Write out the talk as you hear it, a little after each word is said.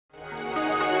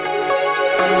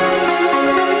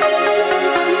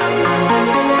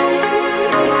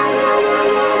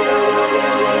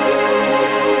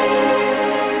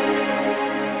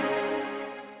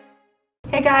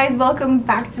guys, welcome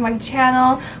back to my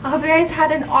channel. I hope you guys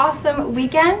had an awesome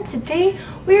weekend. Today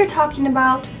we are talking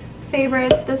about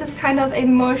favorites. This is kind of a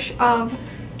mush of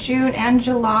June and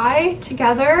July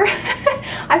together.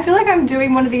 I feel like I'm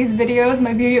doing one of these videos,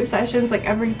 my beauty obsessions, like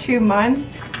every 2 months.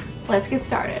 Let's get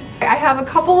started. I have a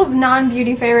couple of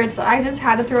non-beauty favorites that I just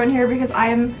had to throw in here because I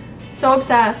am so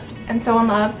obsessed and so in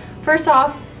love. First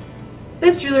off,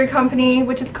 this jewelry company,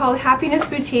 which is called Happiness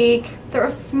Boutique. They're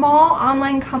a small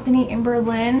online company in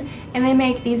Berlin, and they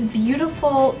make these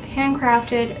beautiful,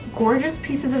 handcrafted, gorgeous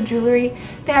pieces of jewelry.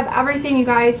 They have everything, you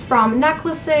guys, from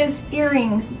necklaces,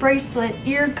 earrings, bracelet,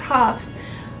 ear cuffs,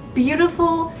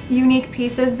 beautiful, unique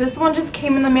pieces. This one just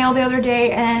came in the mail the other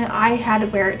day, and I had to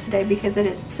wear it today because it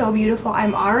is so beautiful.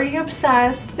 I'm already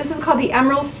obsessed. This is called the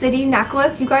Emerald City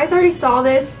Necklace. You guys already saw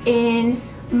this in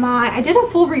I did a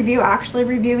full review, actually,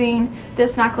 reviewing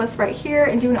this necklace right here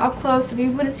and doing up close. If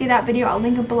you want to see that video, I'll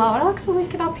link it below. I'll also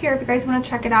link it up here if you guys want to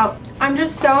check it out. I'm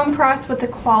just so impressed with the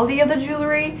quality of the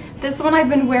jewelry. This one I've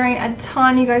been wearing a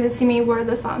ton. You guys have seen me wear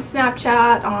this on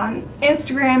Snapchat, on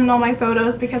Instagram, and all my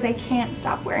photos because I can't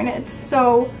stop wearing it. It's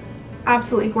so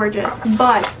absolutely gorgeous.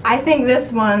 But I think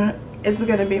this one is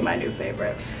gonna be my new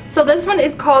favorite. So this one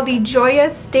is called the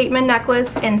Joyous Statement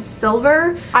Necklace in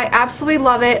silver. I absolutely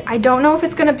love it. I don't know if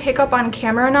it's gonna pick up on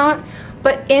camera or not,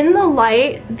 but in the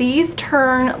light, these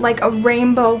turn like a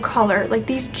rainbow color. Like,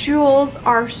 these jewels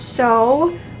are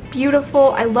so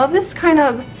beautiful. I love this kind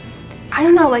of, I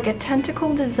don't know, like a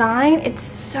tentacle design. It's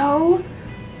so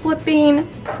flipping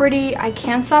pretty. I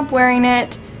can't stop wearing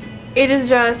it. It is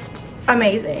just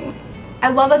amazing. I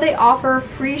love that they offer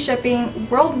free shipping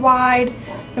worldwide,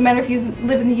 no matter if you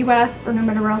live in the US or no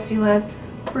matter where else you live.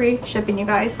 Free shipping, you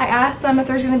guys. I asked them if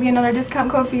there's going to be another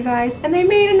discount code for you guys, and they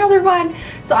made another one.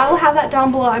 So I will have that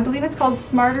down below. I believe it's called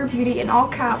Smarter Beauty in all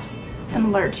caps and the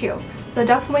letter 2. So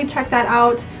definitely check that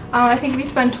out. I think if you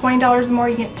spend $20 more,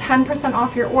 you get 10%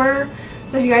 off your order.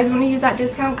 So if you guys want to use that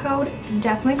discount code,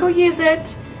 definitely go use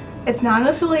it. It's not an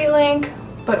affiliate link,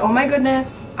 but oh my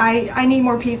goodness, I need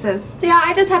more pieces. So yeah,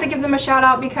 I just had to give them a shout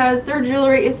out because their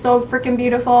jewelry is so freaking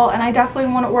beautiful, and I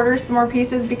definitely want to order some more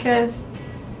pieces because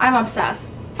I'm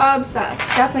obsessed. Obsessed.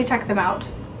 Definitely check them out.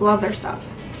 Love their stuff.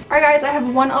 Alright guys, I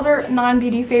have one other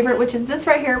non-beauty favorite, which is this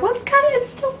right here. Well, it's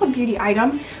still a beauty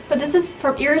item, but this is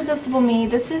from Irresistible Me.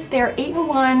 This is their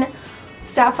 8-in-1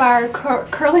 sapphire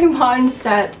curly wand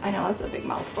set. I know that's a big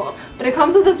mouthful, but it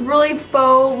comes with this really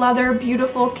faux leather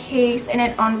beautiful case, and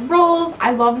it unrolls.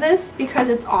 I love this because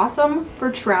it's awesome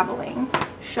for traveling.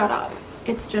 Shut up.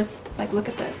 It's just like, look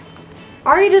at this. I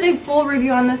already did a full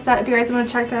review on this set. If you guys want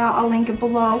to check that out, I'll link it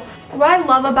below. What I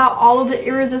love about all of the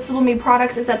Irresistible Me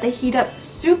products is that they heat up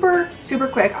super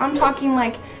quick. I'm talking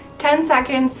like 10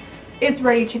 seconds. It's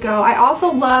ready to go. I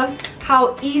also love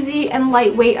how easy and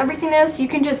lightweight everything is. You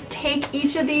can just take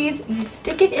each of these, you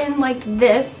stick it in like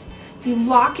this, you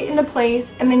lock it into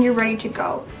place, and then you're ready to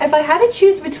go. If I had to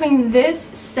choose between this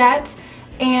set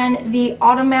and the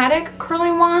automatic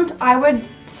curling wand, I would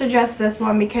suggest this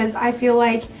one because I feel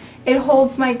like it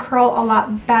holds my curl a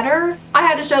lot better. I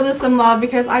had to show this some love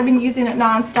because I've been using it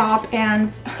non-stop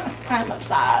and I'm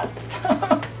obsessed.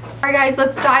 Alright guys,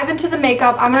 let's dive into the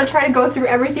makeup. I'm going to try to go through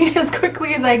everything as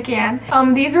quickly as I can.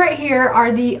 These right here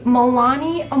are the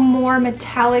Milani Amore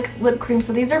Metallics Lip Cream.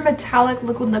 So these are metallic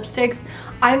liquid lipsticks.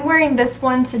 I'm wearing this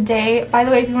one today. By the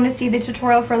way, if you want to see the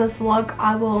tutorial for this look,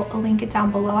 I will link it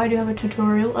down below. I do have a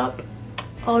tutorial up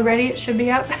already. It should be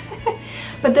up.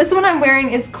 But this one I'm wearing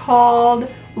is called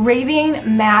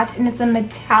Raving Matte, and it's a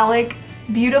metallic,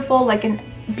 beautiful, like a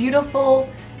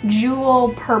beautiful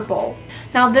jewel purple.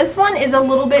 Now this one is a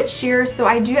little bit sheer, so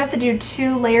I do have to do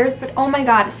 2 layers, but oh my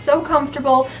god, it's so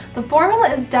comfortable. The formula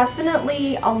is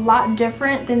definitely a lot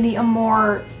different than the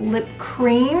Amore lip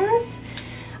creams.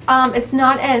 It's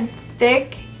not as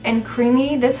thick and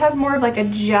creamy. This has more of like a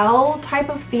gel type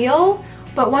of feel,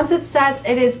 but once it sets,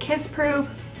 it is kiss proof,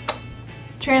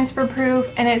 transfer proof,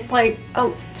 and it's like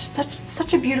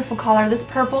such a beautiful color. This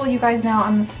purple, you guys know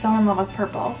I'm so in love with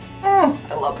purple.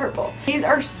 I love purple. These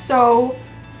are so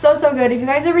good. If you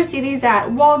guys ever see these at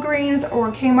Walgreens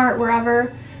or Kmart,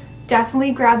 wherever,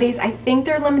 definitely grab these. I think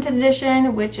they're limited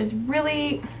edition, which is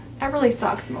really, that really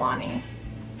sucks, Milani,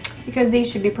 because these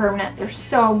should be permanent. They're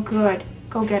so good.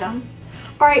 Go get them.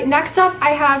 Alright, next up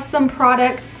I have some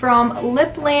products from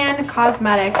Lipland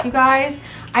Cosmetics. You guys,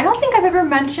 I don't think I've ever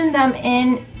mentioned them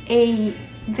in a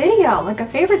video, like a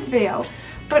favorites video,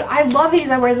 but I love these.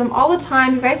 I wear them all the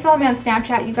time. You guys follow me on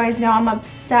Snapchat. You guys know I'm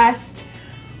obsessed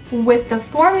with the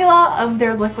formula of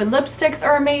their liquid lipsticks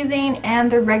are amazing,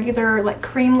 and their regular like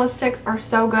cream lipsticks are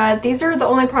so good. These are the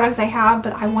only products I have,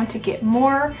 but I want to get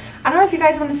more. I don't know if you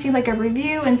guys want to see like a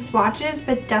review and swatches,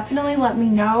 but definitely let me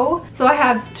know. So I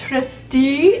have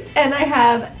Tuesday and I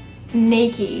have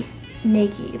Naked,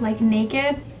 like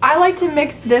naked. I like to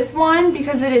mix this one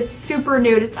because it is super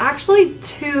nude. It's actually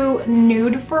too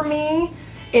nude for me.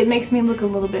 It makes me look a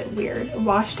little bit weird,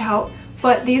 washed out.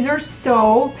 But these are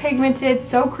so pigmented,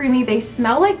 so creamy. They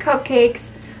smell like cupcakes.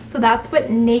 So that's what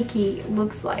Naked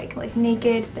looks like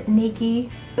naked, but naked.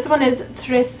 This one is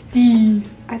Tuesday.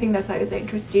 I think that's how you say it,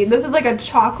 Tuesday. This is like a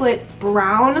chocolate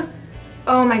brown.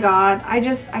 Oh my god, I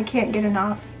can't get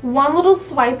enough. One little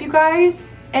swipe, you guys,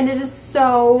 and it is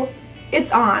so,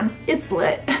 it's on, it's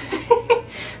lit.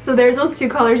 So there's those two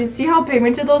colors. You see how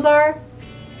pigmented those are?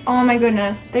 Oh my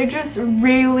goodness, they're just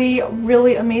really,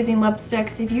 really amazing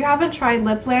lipsticks. If you haven't tried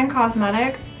Lipland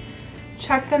Cosmetics,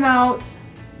 check them out.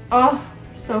 Oh,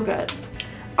 so good.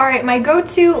 Alright, my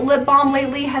go-to lip balm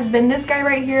lately has been this guy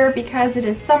right here because it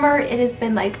is summer. It has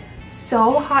been like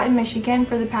so hot in Michigan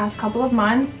for the past couple of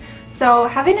months. So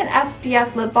having an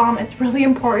SPF lip balm is really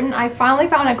important. I finally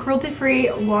found a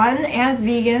cruelty-free one and it's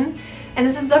vegan. And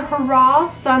this is the Hurrah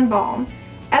Sun Balm.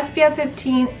 SPF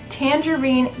 15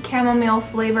 tangerine chamomile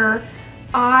flavor.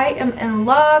 I am in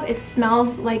love. It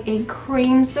smells like a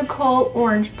creamsicle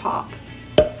orange pop.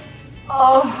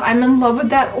 Oh, I'm in love with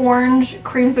that orange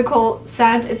creamsicle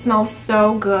scent. It smells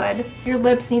so good. Your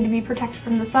lips need to be protected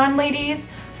from the sun, ladies.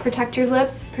 Protect your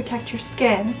lips, protect your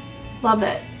skin. Love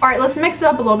it. All right, let's mix it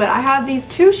up a little bit. I have these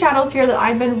two shadows here that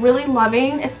I've been really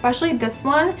loving, especially this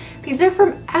one. These are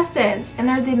from Essence, and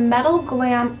they're the Metal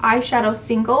Glam eyeshadow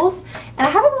singles. And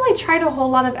I haven't really tried a whole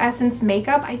lot of Essence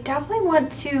makeup. I definitely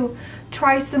want to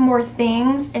try some more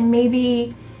things and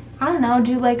maybe, I don't know,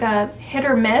 do like a hit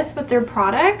or miss with their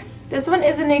products. This one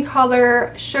is in the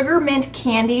color Sugar Mint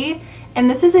Candy. And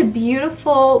this is a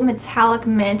beautiful metallic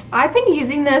mint. I've been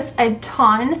using this a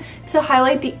ton to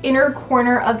highlight the inner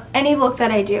corner of any look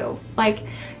that I do. Like,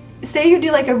 say you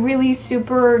do like a really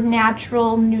super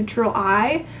natural neutral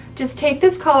eye, just take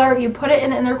this color, you put it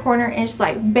in the inner corner, and it's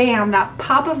like bam, that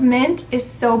pop of mint is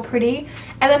so pretty.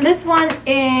 And then this one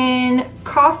in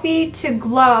Coffee to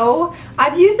Glow.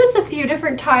 I've used this a few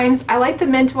different times. I like the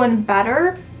mint one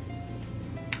better,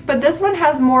 but this one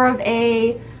has more of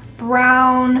a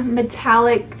brown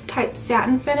metallic type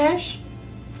satin finish.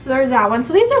 So there's that one.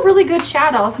 So these are really good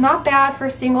shadows, not bad for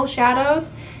single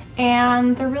shadows,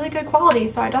 and they're really good quality,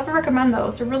 so I definitely recommend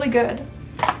those. They're really good.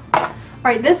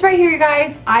 Alright, this right here, you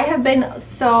guys, I have been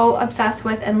so obsessed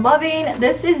with and loving.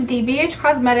 This is the BH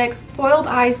Cosmetics Foiled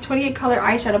Eyes 28 color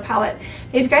eyeshadow palette.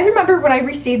 If you guys remember when I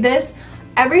received this,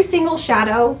 every single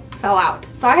shadow fell out.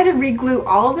 So I had to re-glue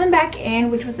all of them back in,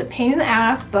 which was a pain in the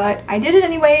ass, but I did it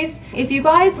anyways. If you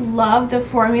guys love the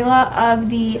formula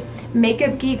of the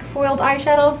Makeup Geek foiled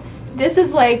eyeshadows, this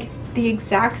is like the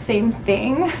exact same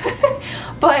thing.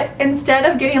 But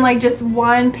instead of getting like just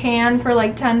one pan for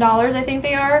like $10, I think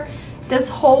they are, this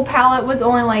whole palette was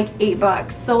only like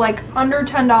 $8. So like under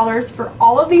 $10 for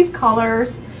all of these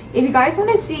colors. If you guys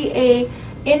want to see a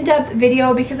in-depth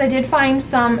video, because I did find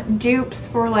some dupes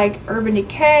for like Urban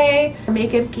Decay,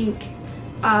 Makeup Geek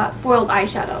foiled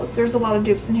eyeshadows. There's a lot of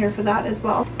dupes in here for that as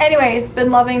well. Anyways,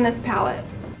 been loving this palette.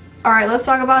 Alright, let's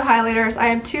talk about highlighters. I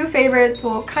have two favorites,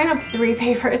 well kind of three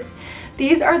favorites.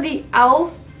 These are the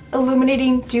e.l.f.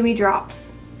 Illuminating Dewy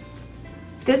Drops.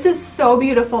 This is so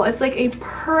beautiful. It's like a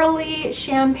pearly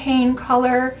champagne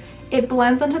color. It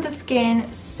blends onto the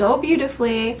skin so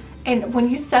beautifully. And when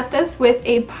you set this with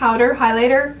a powder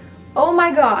highlighter, oh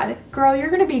my god, girl, you're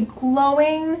gonna be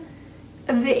glowing.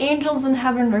 The angels in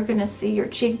heaven are gonna see your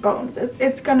cheekbones.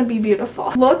 It's gonna be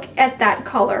beautiful. Look at that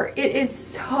color. It is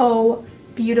so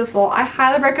beautiful. I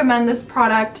highly recommend this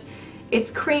product. It's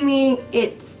creamy.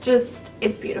 It's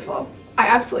beautiful. I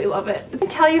absolutely love it. I can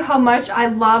tell you how much I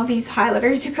love these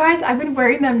highlighters, you guys. I've been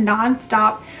wearing them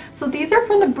non-stop. So these are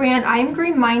from the brand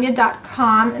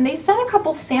IamGreenMinded.com, and they sent a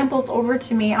couple samples over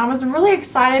to me. I was really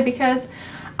excited because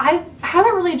I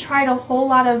haven't really tried a whole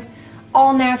lot of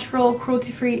all-natural,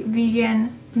 cruelty-free,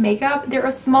 vegan makeup. They're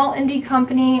a small indie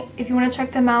company. If you want to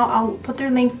check them out, I'll put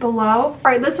their link below.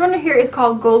 Alright, this one here is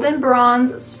called Golden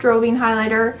Bronze Strobing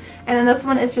Highlighter, and then this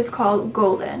one is just called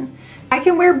Golden. I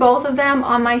can wear both of them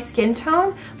on my skin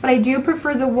tone, but I do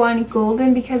prefer the one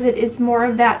golden because it is more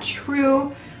of that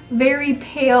true, very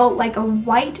pale, like a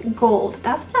white gold.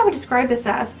 That's what I would describe this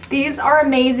as. These are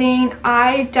amazing.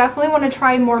 I definitely want to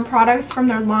try more products from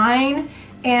their line,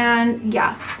 and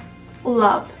yes,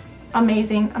 love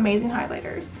amazing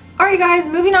highlighters. Alright guys,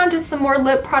 moving on to some more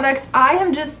lip products. I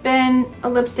have just been a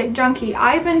lipstick junkie.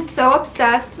 I've been so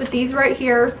obsessed with these right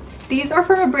here. These are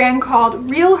from a brand called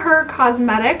Real Her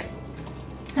Cosmetics.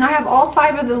 And I have all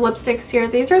 5 of the lipsticks here.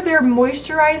 These are their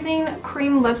moisturizing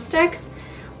cream lipsticks.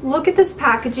 Look at this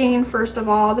packaging, first of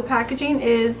all. The packaging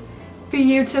is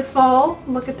beautiful.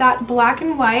 Look at that, black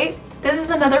and white. This is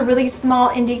another really small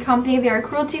indie company. They are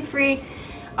cruelty-free.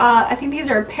 I think these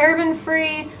are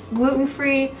paraben-free,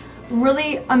 gluten-free.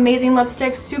 Really amazing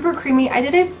lipsticks, super creamy. I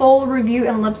did a full review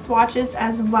and lip swatches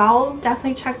as well.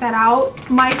 Definitely check that out.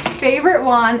 My favorite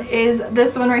one is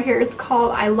this one right here. It's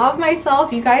called I Love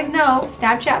Myself. You guys know,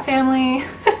 Snapchat family.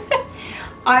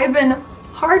 I've been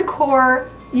hardcore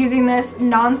using this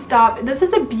non-stop. This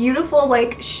is a beautiful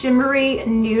like shimmery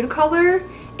nude color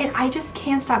and I just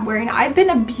can't stop wearing it. I've been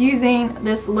abusing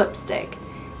this lipstick.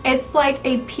 It's like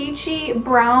a peachy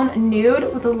brown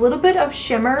nude with a little bit of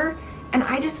shimmer and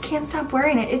I just can't stop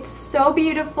wearing it. It's so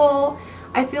beautiful.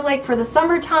 I feel like for the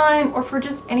summertime or for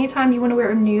just any time you want to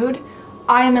wear a nude,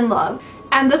 I am in love.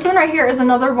 And this one right here is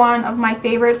another one of my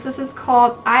favorites. This is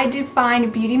called I Define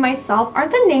Beauty Myself.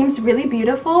 Aren't the names really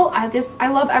beautiful? I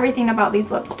love everything about these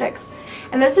lipsticks.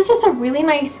 And this is just a really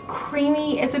nice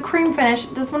creamy, it's a cream finish.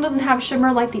 This one doesn't have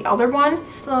shimmer like the other one.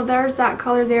 So there's that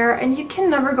color there. And you can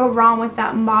never go wrong with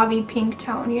that mauve-y pink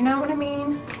tone, you know what I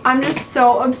mean? I'm just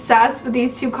so obsessed with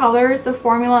these 2 colors. The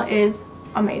formula is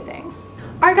amazing.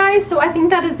 Alright guys, so I think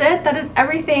that is it. That is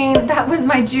everything. That was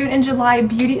my June and July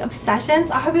beauty obsessions.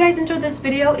 I hope you guys enjoyed this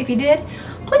video. If you did,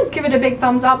 please give it a big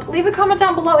thumbs up. Leave a comment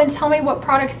down below and tell me what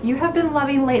products you have been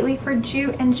loving lately for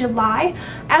June and July.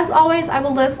 As always, I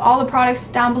will list all the products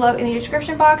down below in the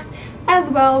description box, as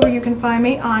well where you can find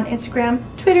me on Instagram,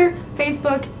 Twitter,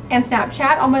 Facebook, and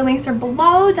Snapchat. All my links are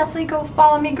below. Definitely go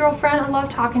follow me, girlfriend. I love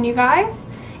talking to you guys.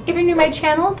 If you're new to my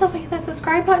channel, definitely hit that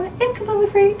subscribe button. It's completely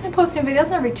free. I post new videos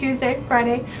every Tuesday,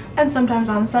 Friday, and sometimes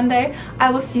on Sunday.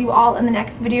 I will see you all in the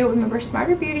next video. Remember,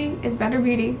 smarter beauty is better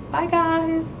beauty. Bye,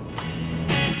 guys.